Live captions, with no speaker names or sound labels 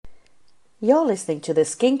You're listening to the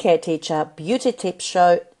Skincare Teacher Beauty Tips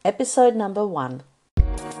Show, episode number 1.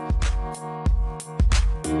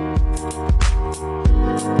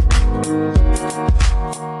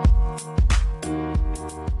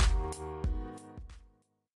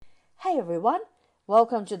 Hey everyone,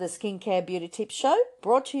 welcome to the Skincare Beauty Tips Show,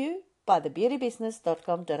 brought to you by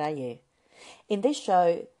thebeautybusiness.com.au. In this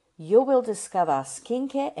show, you will discover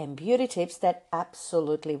skincare and beauty tips that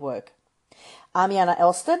absolutely work. I'm Jana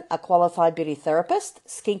Elston, a qualified beauty therapist,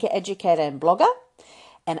 skincare educator and blogger,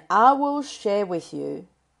 and I will share with you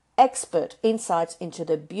expert insights into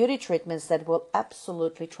the beauty treatments that will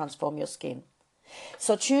absolutely transform your skin.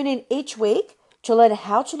 So tune in each week to learn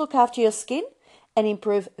how to look after your skin and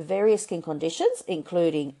improve various skin conditions,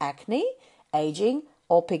 including acne, aging,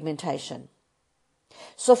 or pigmentation.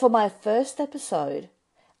 So for my first episode,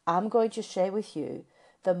 I'm going to share with you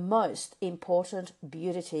the most important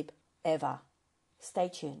beauty tip ever. Stay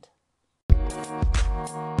tuned.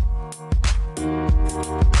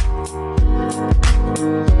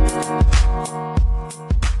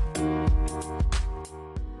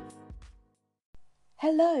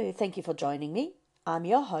 Hello, thank you for joining me. I'm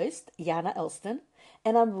your host, Jana Elston,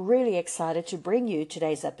 and I'm really excited to bring you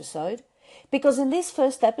today's episode because in this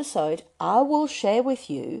first episode, I will share with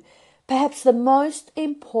you perhaps the most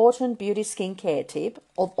important beauty skincare tip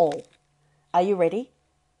of all. Are you ready?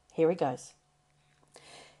 Here it goes.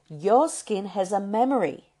 Your skin has a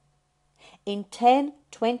memory. In 10,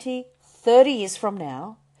 20, 30 years from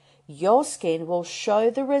now, your skin will show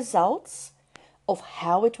the results of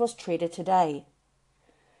how it was treated today.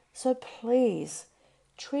 So please,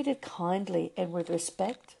 treat it kindly and with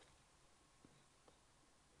respect.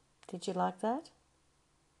 Did you like that?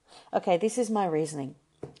 Okay, this is my reasoning.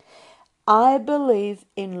 I believe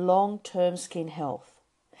in long-term skin health.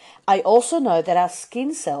 I also know that our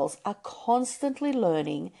skin cells are constantly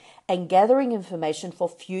learning and gathering information for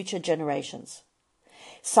future generations.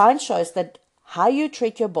 Science shows that how you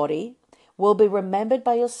treat your body will be remembered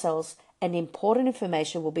by your cells and important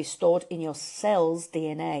information will be stored in your cell's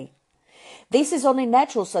DNA. This is only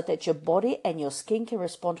natural so that your body and your skin can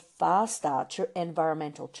respond faster to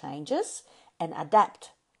environmental changes and adapt.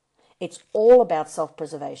 It's all about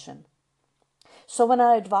self-preservation. So when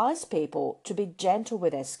I advise people to be gentle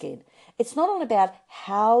with their skin, it's not all about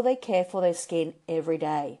how they care for their skin every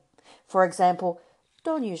day. For example,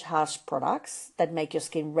 don't use harsh products that make your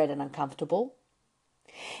skin red and uncomfortable.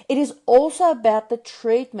 It is also about the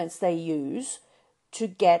treatments they use to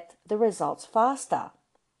get the results faster.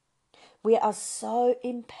 We are so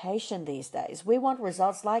impatient these days. We want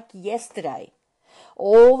results like yesterday.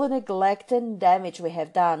 All the neglect and damage we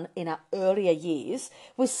have done in our earlier years,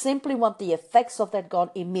 we simply want the effects of that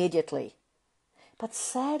gone immediately. But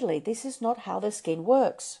sadly, this is not how the skin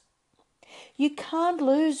works. You can't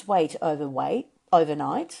lose weight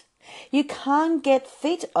overnight. You can't get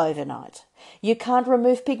fit overnight. You can't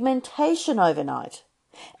remove pigmentation overnight.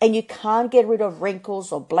 And you can't get rid of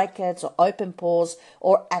wrinkles or blackheads or open pores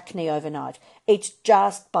or acne overnight. It's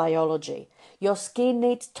just biology. Your skin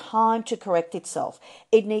needs time to correct itself.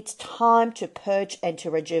 It needs time to purge and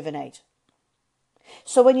to rejuvenate.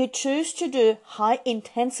 So when you choose to do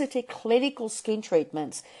high-intensity clinical skin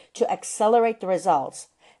treatments to accelerate the results,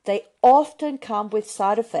 they often come with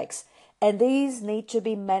side effects, and these need to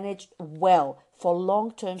be managed well for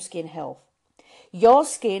long-term skin health. Your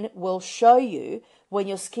skin will show you when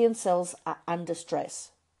your skin cells are under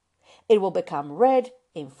stress. It will become red,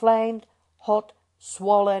 inflamed, hot,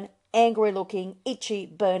 swollen, angry looking, itchy,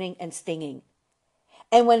 burning and stinging.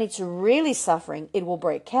 And when it's really suffering, it will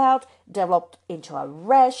break out, develop into a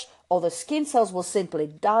rash, or the skin cells will simply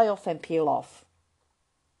die off and peel off.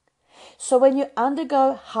 So when you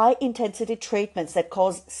undergo high intensity treatments that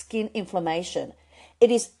cause skin inflammation, it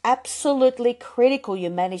is absolutely critical you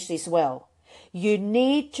manage this well. You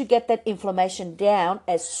need to get that inflammation down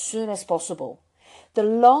as soon as possible. The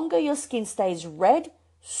longer your skin stays red,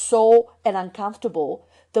 sore, and uncomfortable,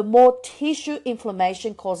 the more tissue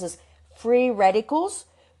inflammation causes free radicals,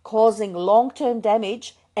 causing long-term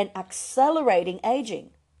damage and accelerating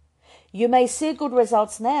aging. You may see good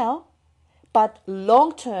results now, but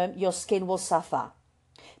long-term your skin will suffer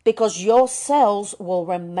because your cells will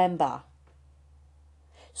remember.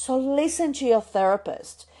 So listen to your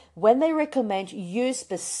therapist when they recommend use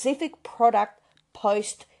specific product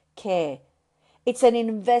post-care. It's an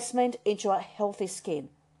investment into a healthy skin.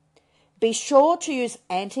 Be sure to use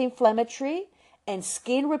anti-inflammatory and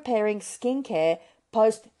skin-repairing skincare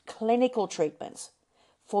post-clinical treatments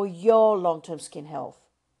for your long-term skin health.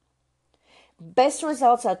 Best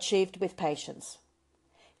results are achieved with patience.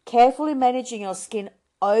 Carefully managing your skin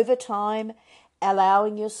over time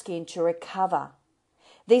allowing your skin to recover.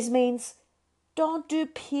 This means don't do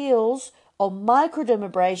peels or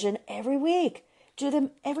microdermabrasion every week. Do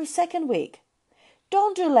them every second week.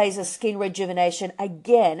 Don't do laser skin rejuvenation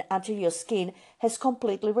again until your skin has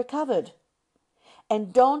completely recovered.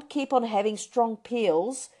 And don't keep on having strong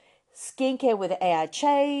peels, skincare with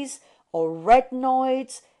AHAs or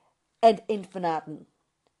retinoids and infinitum.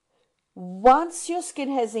 Once your skin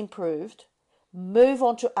has improved, move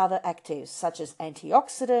on to other actives such as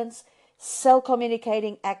antioxidants,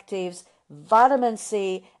 cell-communicating actives, vitamin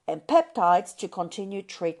C, and peptides to continue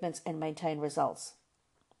treatments and maintain results.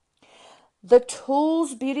 The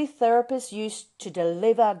tools beauty therapists use to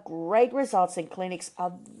deliver great results in clinics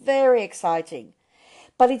are very exciting,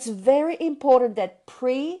 but it's very important that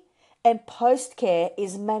pre- and post-care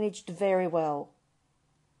is managed very well.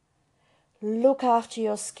 Look after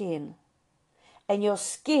your skin, and your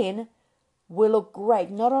skin will look great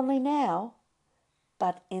not only now,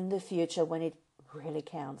 but in the future when it really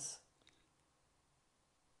counts.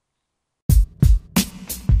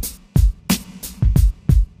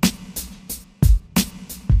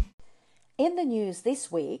 In the news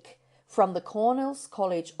this week, from the Cornell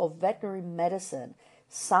College of Veterinary Medicine,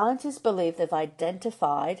 scientists believe they've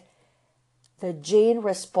identified the gene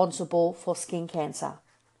responsible for skin cancer.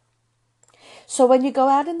 So when you go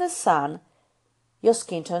out in the sun, your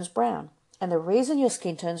skin turns brown. And the reason your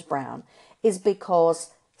skin turns brown is because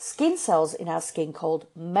skin cells in our skin called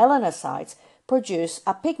melanocytes produce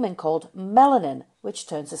a pigment called melanin, which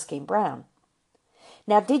turns the skin brown.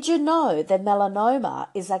 Now, did you know that melanoma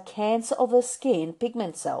is a cancer of the skin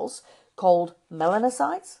pigment cells called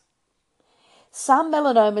melanocytes? Some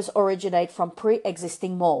melanomas originate from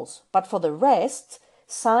pre-existing moles, but for the rest,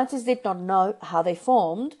 scientists did not know how they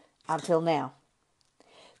formed until now.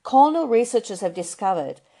 Cornell researchers have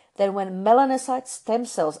discovered that when melanocyte stem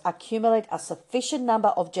cells accumulate a sufficient number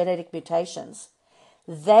of genetic mutations,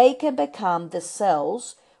 they can become the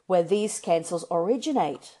cells where these cancers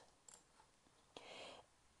originate.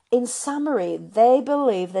 In summary, they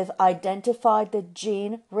believe they've identified the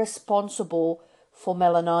gene responsible for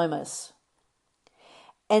melanomas.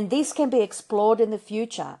 And this can be explored in the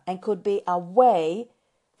future and could be a way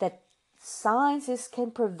that scientists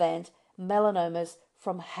can prevent melanomas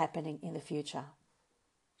from happening in the future.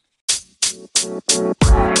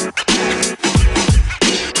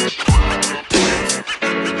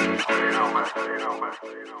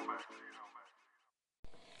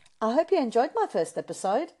 I hope you enjoyed my first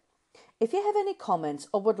episode. If you have any comments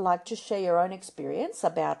or would like to share your own experience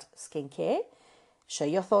about skincare, share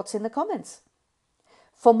your thoughts in the comments.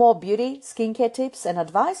 For more beauty, skincare tips and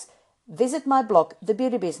advice, visit my blog,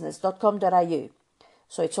 thebeautybusiness.com.au.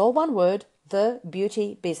 So it's all one word,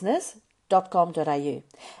 thebeautybusiness.com.au.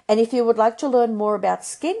 And if you would like to learn more about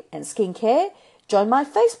skin and skincare, join my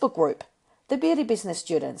Facebook group, The Beauty Business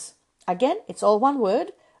Students. Again, it's all one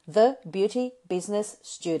word, The Beauty Business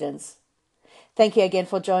Students. Thank you again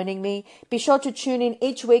for joining me. Be sure to tune in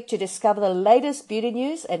each week to discover the latest beauty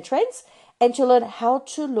news and trends and to learn how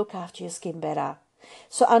to look after your skin better.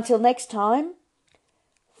 So until next time,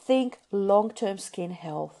 think long-term skin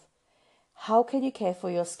health. How can you care for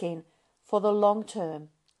your skin for the long term?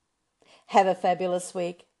 Have a fabulous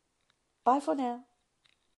week. Bye for now.